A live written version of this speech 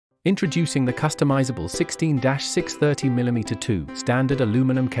Introducing the customizable 16-630mm 2 standard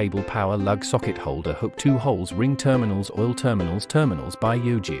aluminum cable power lug socket holder hook 2 holes ring terminals oil terminals by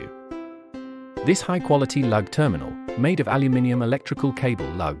Yoju. This high-quality lug terminal, made of aluminium electrical cable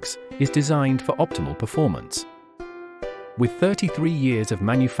lugs, is designed for optimal performance. With 33 years of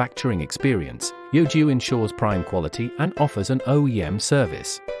manufacturing experience, Yoju ensures prime quality and offers an OEM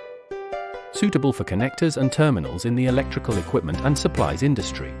service. Suitable for connectors and terminals in the electrical equipment and supplies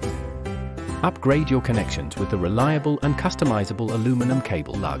industry. Upgrade your connections with the reliable and customizable aluminum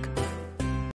cable lug.